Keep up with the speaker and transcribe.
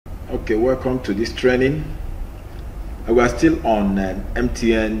Okay, welcome to this training. We are still on an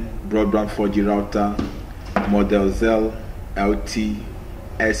MTN broadband 4G router model ZEL LT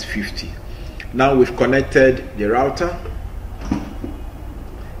S50. Now we've connected the router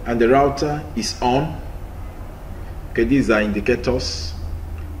and the router is on. Okay, these are indicators,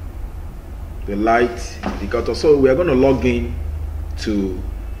 the light indicator. So we are going to log in to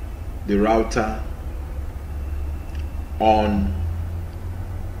the router on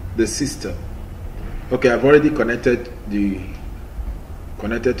the system. Okay, I've already connected to the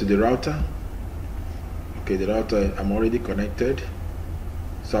router. Okay, the router, I'm already connected,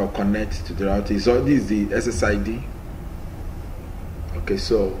 so I'll connect to the router. So this is the SSID. Okay,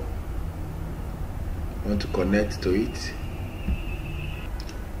 so I want to connect to it.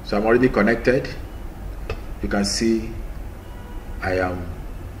 So I'm already connected. You can see I am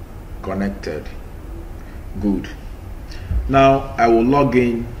connected. Good. Now I will log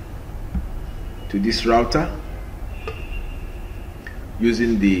in to this router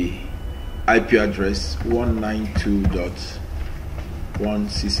using the IP address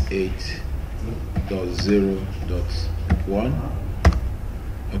 192.168.0.1.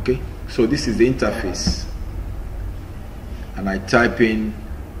 okay, so this is the interface, and I type in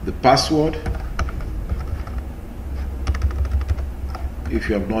the password. If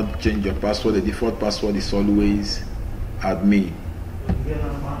you have not changed your password, the default password is always admin.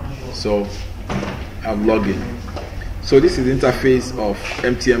 So I'm logging. So this is the interface of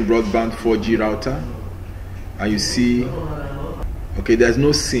MTN broadband 4G router, and you see, okay, there's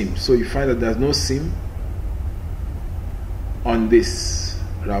no SIM. So you find that there's no SIM on this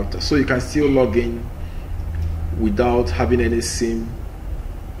router, so you can still log in without having any SIM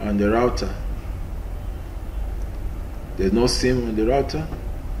on the router. There's no SIM on the router.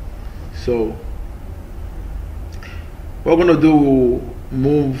 So what we're going to do,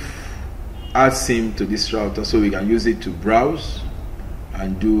 we'll add SIM to this router so we can use it to browse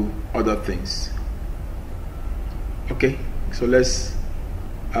and do other things. Okay, so let's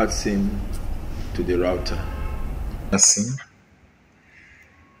add SIM to the router. Add SIM.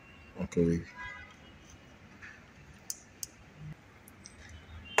 Okay.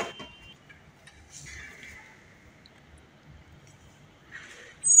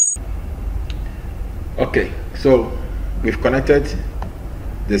 Okay, so we've connected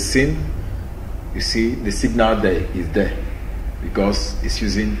the SIM. You see the signal there is there because it's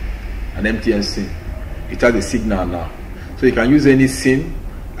using an MTN SIM. It has the signal now, so you can use any SIM.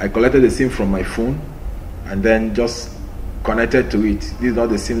 I collected the SIM from my phone and then just connected to it. This is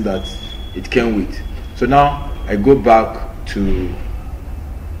not the SIM that it came with. So now I go back to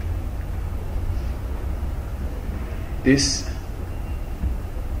this.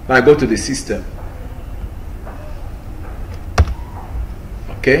 Now I go to the system.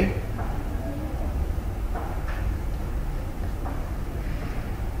 Okay,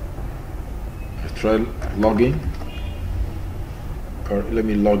 let's try logging. Let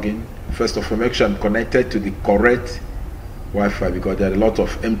me log in. First of all, make sure I'm connected to the correct Wi-Fi because there are a lot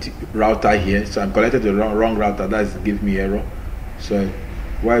of empty router here. So I'm connected to the wrong router. That's give me error. So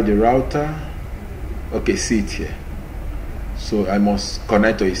while the router, okay, see it here. So I must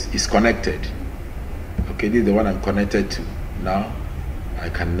connect to it. It's connected. Okay, this is the one I'm connected to now. I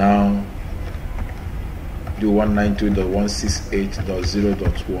can now do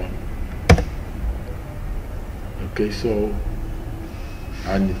 192.168.0.1. okay, so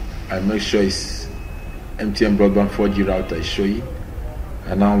and I make sure it's MTN broadband 4G router is showing,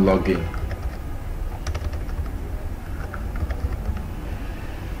 and now log in.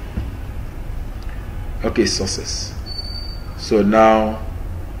 Okay, success. So now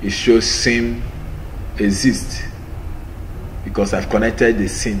it shows SIM exists because I've connected the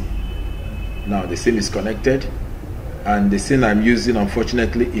SIM. Now the SIM is connected, and the SIM I'm using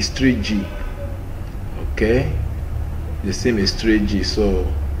unfortunately is 3G. Okay, the SIM is 3G, so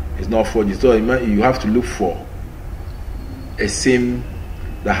it's not 4G. So you have to look for a SIM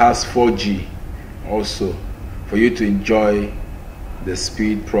that has 4G also for you to enjoy the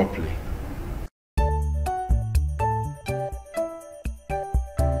speed properly.